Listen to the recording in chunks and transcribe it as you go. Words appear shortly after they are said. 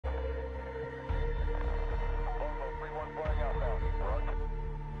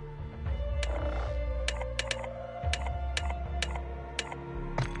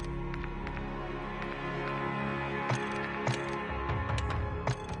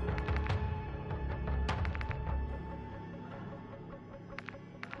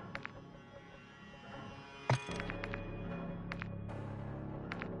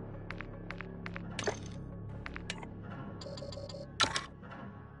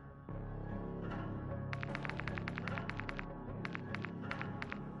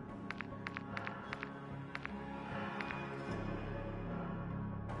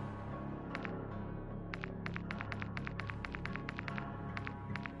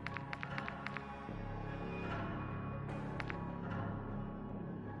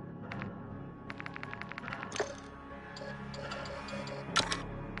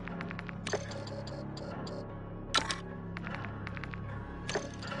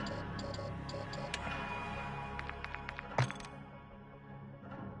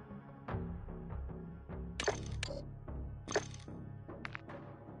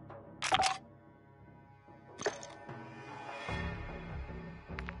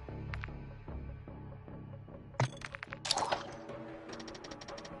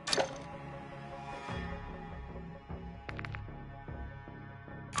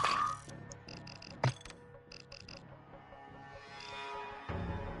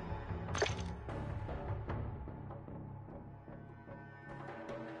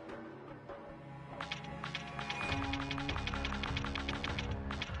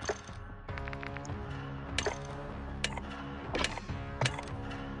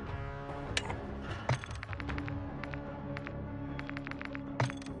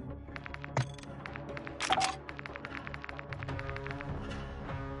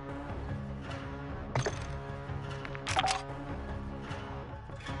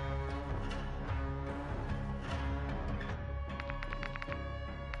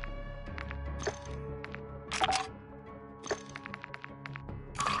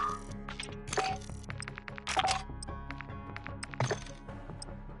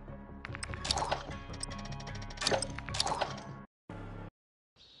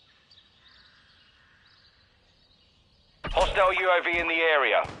Hostile UAV in the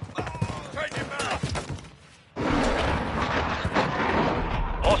area.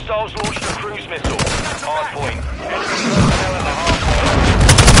 Hostiles launched a cruise missile. Hardpoint. Enemy personnel at the hardpoint.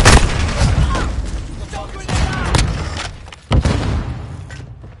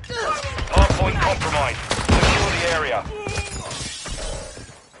 Hardpoint compromised. Secure the area.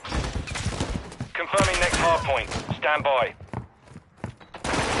 Confirming next hardpoint. Stand by.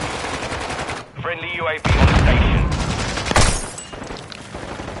 Friendly UAV on station.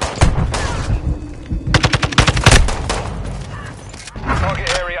 Target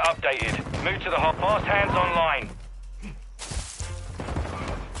area updated. Move to the hot. Fast hands online.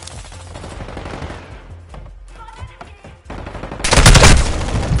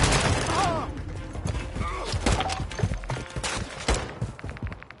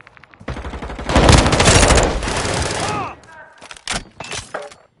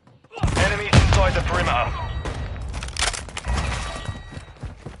 Enemies inside the perimeter.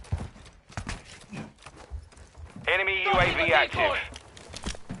 Enemy UAV active.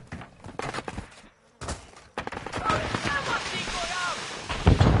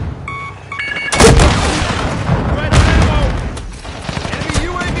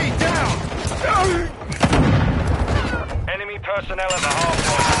 Enemy personnel at the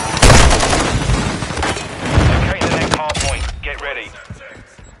hardpoint. Locate the next hardpoint. Get ready.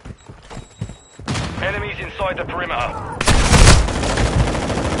 Enemies inside the perimeter.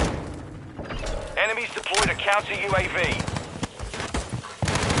 Enemies deployed a counter UAV.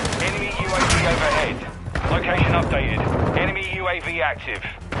 Enemy UAV overhead. Location updated. Enemy UAV active.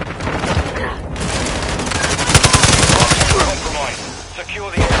 Compromised.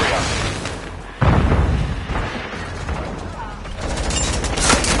 Secure the area.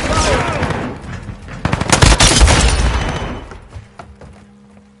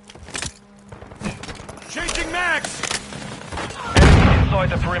 Changing max! Enemies inside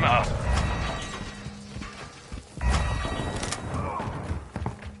the perimeter.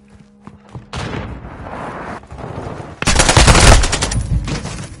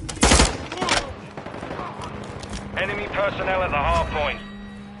 Enemy personnel at the hardpoint.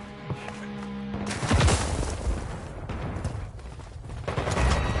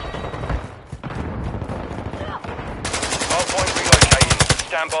 Hardpoint relocated.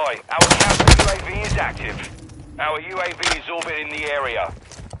 Stand by. Our counter UAV is active. Our UAV is orbiting the area.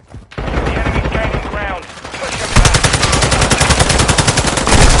 The enemy's gaining ground. Push them back.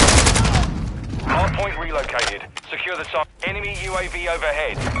 Hardpoint relocated. Secure the target. Enemy UAV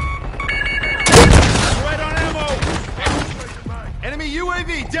overhead. Right on ammo! Enemy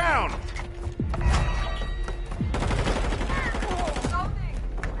UAV down!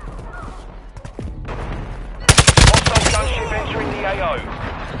 Hostile gunship entering the AO.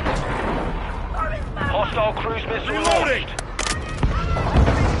 Hostile cruise missile Reloading! launched.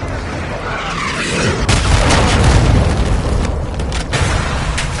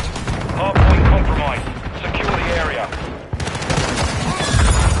 Hardpoint compromised. Secure the area.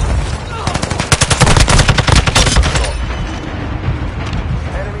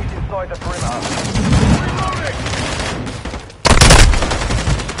 Enemies inside the perimeter. Reloading!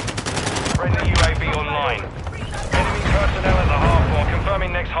 Friendly UAV online. Enemy personnel at the hardpoint.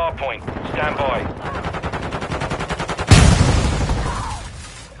 Confirming next hardpoint. Stand by.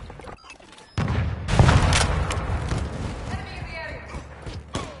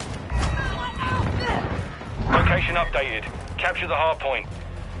 Location updated. Capture the hardpoint.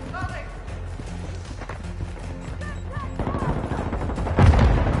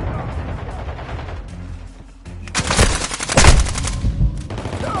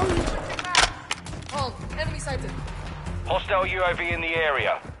 Hold. Enemy sighted. Hostile UAV in the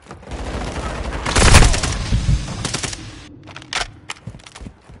area.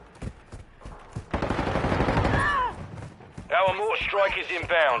 Our mortar strike is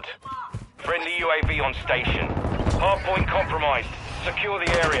inbound. Friendly UAV on station. Hardpoint compromised. Secure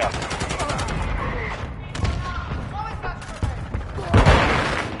the area.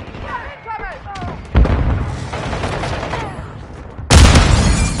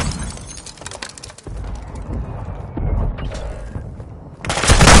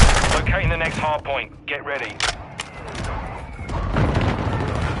 Locating the next hardpoint. Get ready.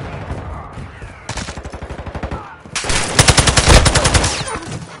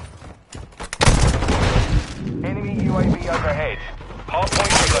 Enemy UAV overhead.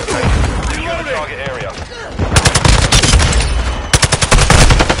 Hardpoint relocated. Secure the target area.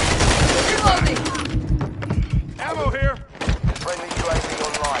 Reloading. Ammo here! Friendly UAV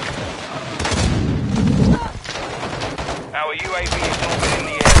online. Our UAV is orbiting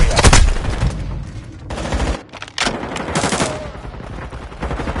the area.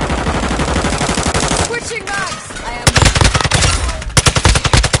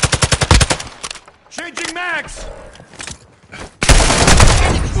 Changing mags!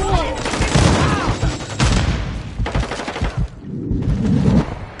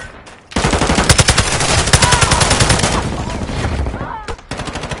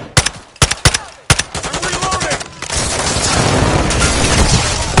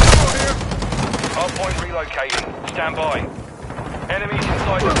 Relocating. Stand by. Enemies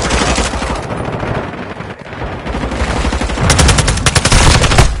inside the perimeter.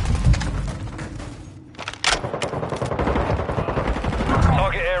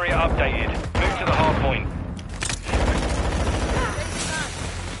 Target area updated. Move to the hard point.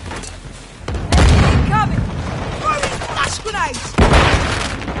 Incoming! Throwing flash grenades!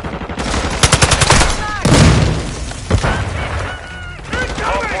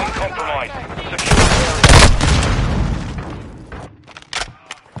 Hard point compromised. Secure the area.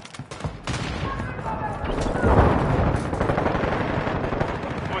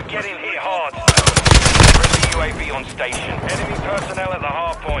 Getting hit hard. Friendly UAV on station. Enemy personnel at the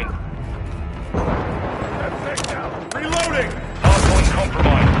hard point. Reloading! Hard point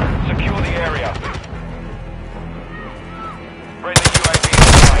compromised. Secure the area. Friendly UAV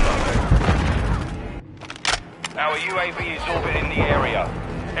online. Our UAV is orbiting the area.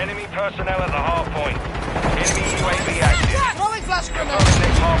 Enemy personnel at the hard point. Enemy UAV active. Throwing flash grenades! Confirming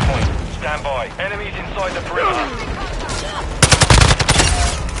next hard point. Stand by. Enemies inside the perimeter.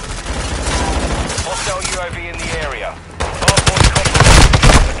 Hostile UAV in the area. Hardpoint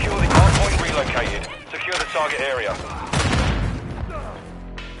compromised. Secure the hardpoint relocated. Secure the target area.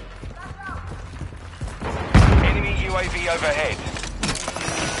 Enemy UAV overhead.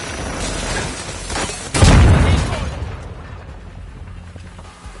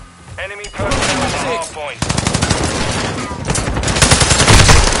 Enemy personnel at the hardpoint.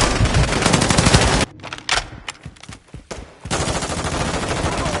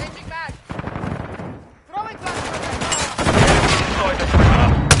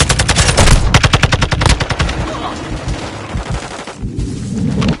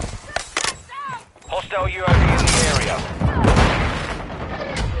 Hostile UAV in the area.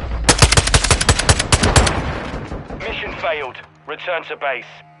 Mission failed. Return to base.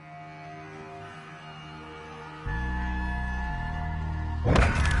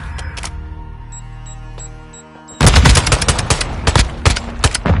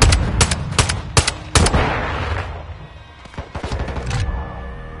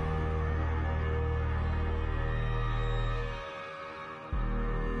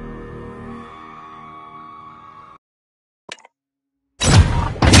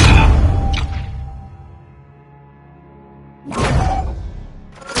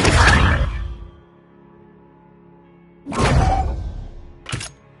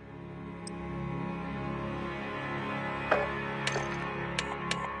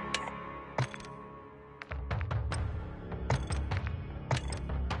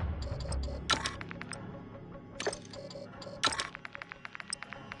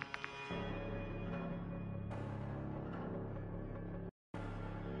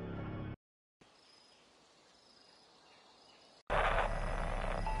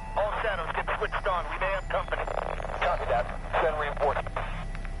 Get switched on. We may have company. Copy that. Send reinforcements.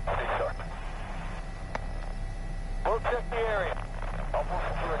 Stay sharp. We'll check the area. I'll pull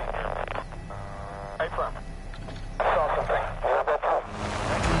security here. Hey, firm. I saw something. Where that from?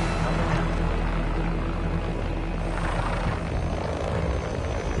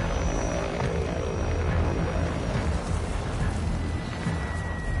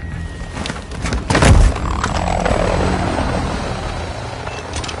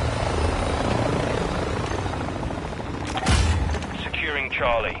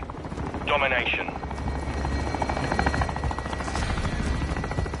 Charlie. Domination.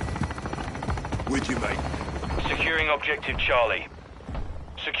 With you, mate. Securing objective Charlie.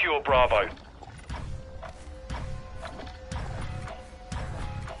 Secure Bravo.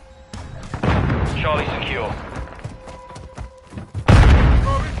 Charlie secure.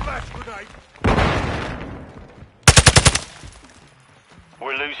 Throwing flash grenade!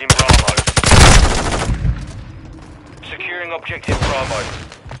 We're losing Bravo. Securing objective Bravo.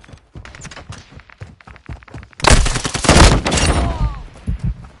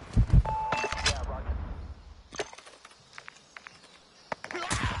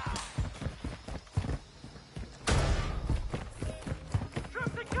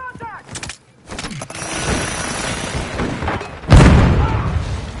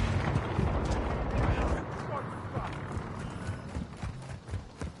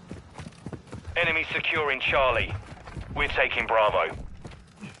 Enemy securing Charlie. We're taking Bravo.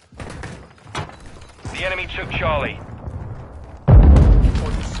 The enemy took Charlie.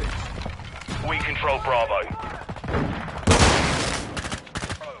 We control Bravo.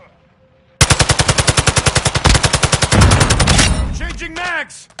 Changing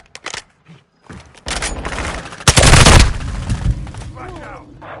mags! Flash out!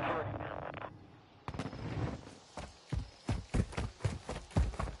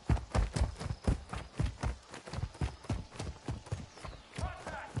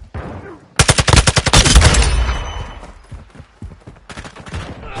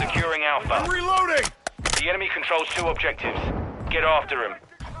 Securing Alpha. I'm reloading! The enemy controls 2 objectives. Get after him.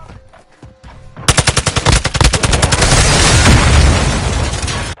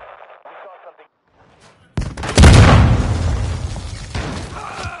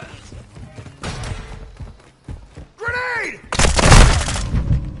 Grenade!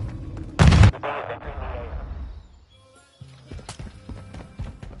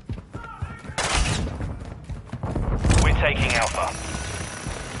 We're taking Alpha.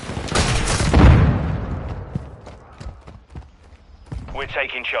 We're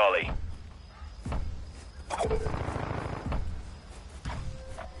taking Charlie.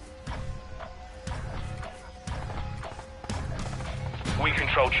 We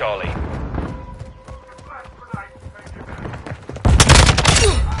control Charlie.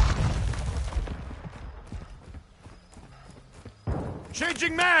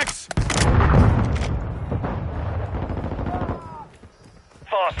 Changing mags!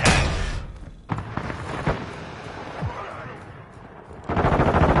 Fast hands.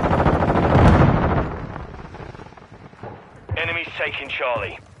 Enemies taking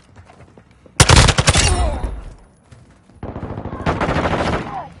Charlie.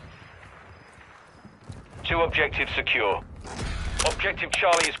 Two objectives secure. Objective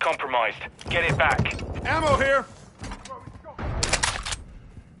Charlie is compromised. Get it back. Ammo here!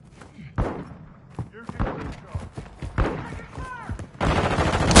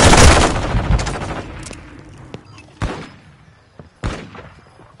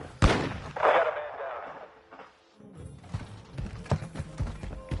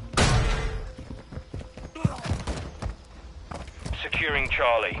 Securing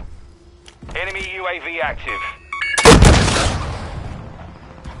Charlie. Enemy UAV active.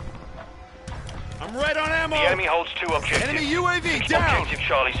 I'm right on ammo! The enemy holds 2 objectives. Enemy UAV down! Objective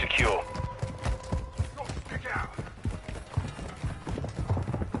Charlie secure.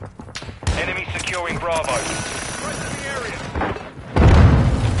 Enemy securing Bravo. Right in the area!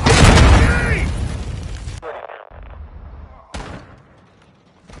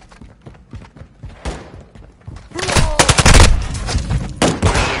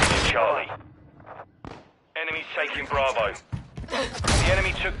 Charlie. Enemy's taking Bravo. The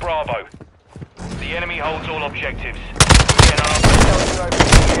enemy took Bravo. The enemy holds all objectives. Get Alpha over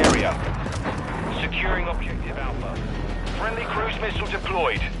the area. Securing objective Alpha. Friendly cruise missile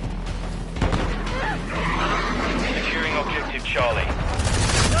deployed. Securing objective Charlie.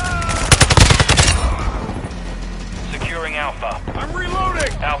 Securing Alpha. I'm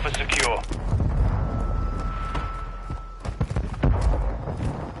reloading! Alpha secure.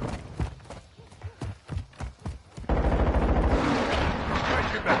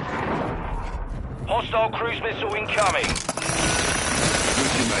 Hostile cruise missile incoming.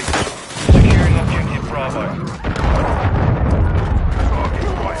 Securing objective Bravo.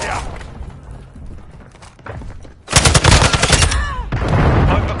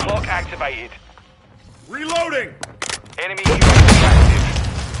 Overclock activated. Reloading! Enemy UAV active.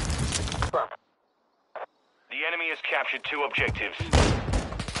 The enemy has captured 2 objectives.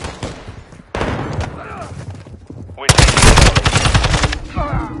 We're taking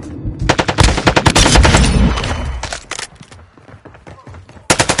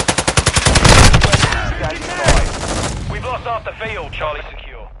We've lost half the field. Charlie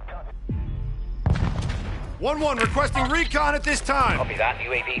secure. 1-1 requesting recon at this time. Copy that.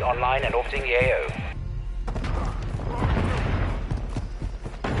 UAV online and orbiting the AO.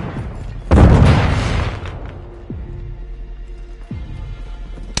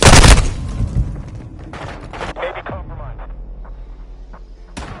 Maybe compromised.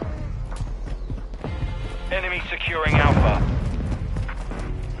 Enemy securing Alpha.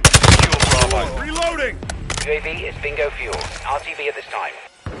 Secure Bravo. Reloading! UAV is bingo fuel. RTV at this time.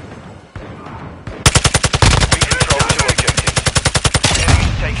 We control 2 objectives.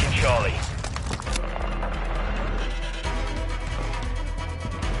 Enemy's taking Charlie.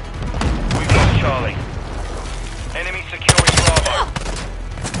 We've lost Charlie. Enemy securing Bravo.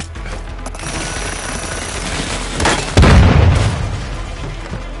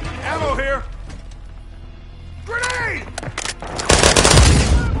 Ammo here! Grenade!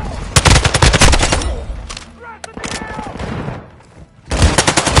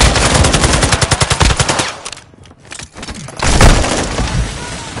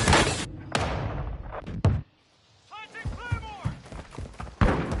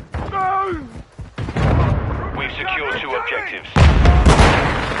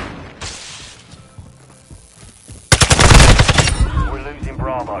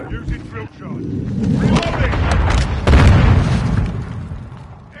 Bravo. Using drill charge. Reloading!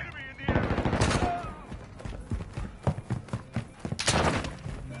 Enemy in the area!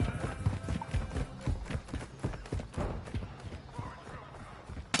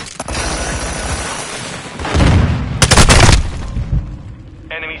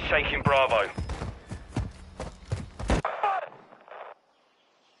 Enemies taking Bravo.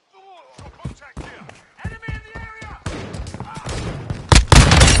 Contact here! Enemy in the area!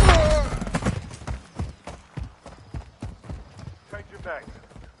 Take your back.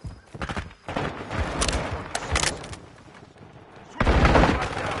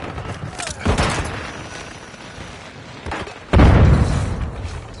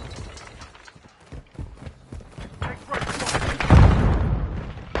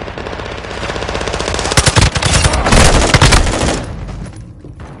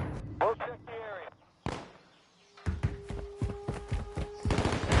 We'll check the area.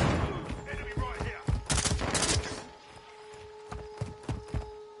 Enemy right here!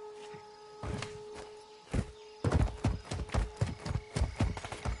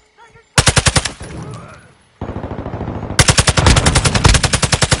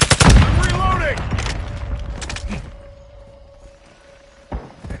 I'm reloading!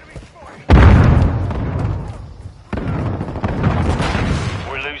 Enemy spotted!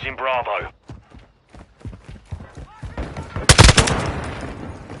 We're losing Bravo.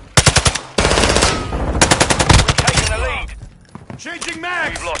 We're taking the lead. Changing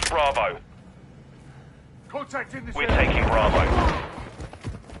mags! We've lost Bravo. Contact in this We're area. taking Bravo.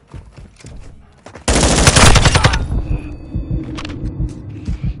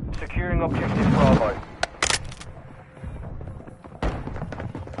 Securing objective Bravo.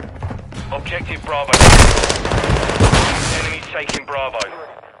 Objective Bravo. Enemies taking Bravo.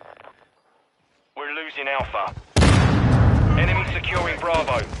 We're losing Alpha. Enemy securing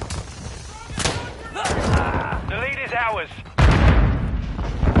Bravo. The lead is ours.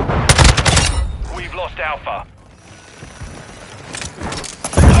 We've lost Alpha.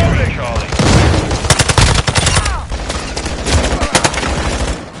 Securing Charlie.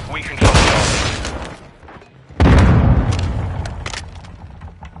 We control Charlie.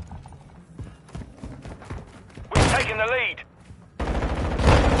 We've taken the lead.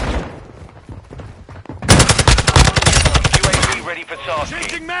 UAV ready for tasking.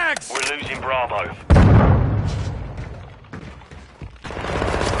 Changing mags! We're losing Bravo.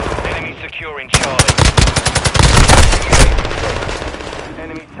 Enemy securing Charlie.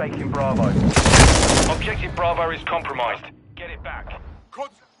 Enemy taking Bravo. Objective Bravo is compromised. Get it back.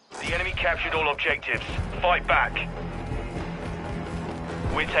 The enemy captured all objectives. Fight back.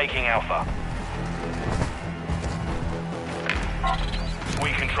 We're taking Alpha.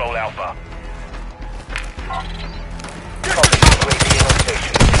 We control Alpha. UAV in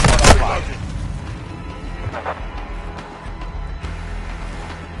rotation. Online.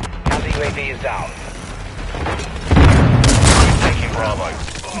 Counter UAV is down. Taking Bravo.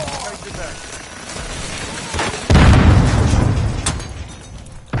 Take your back.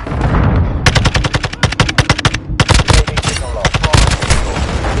 UAV signal lost.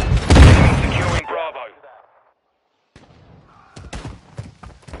 Enemy securing Bravo.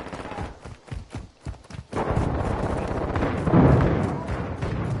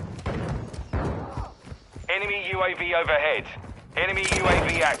 Enemy UAV overhead. Enemy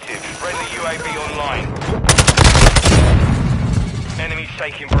UAV active. Friendly UAV online. Enemies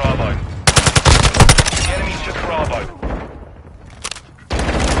taking Bravo. The enemy took Bravo.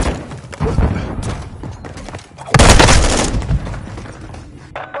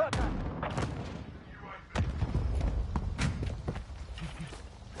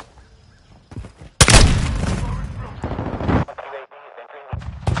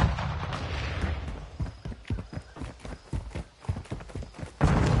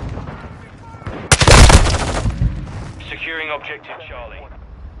 Securing objective Charlie.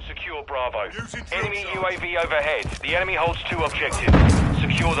 Secure Bravo. Using drill Enemy charge. UAV overhead. The enemy holds 2 objectives.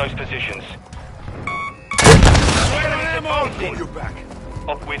 Secure those positions. Enemies advancing. You're back.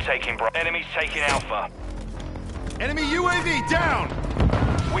 Oh, we're taking Bravo. Enemies taking Alpha. Enemy UAV down!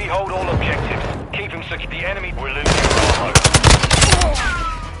 We hold all objectives. Keep them secure. The enemy. We're losing Bravo.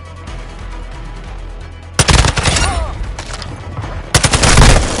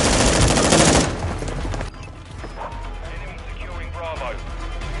 Enemy securing Bravo.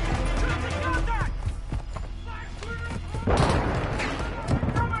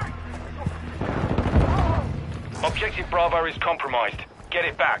 Objective Bravo is compromised. Get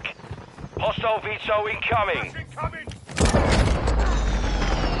it back. Hostile VTOL incoming. Incoming!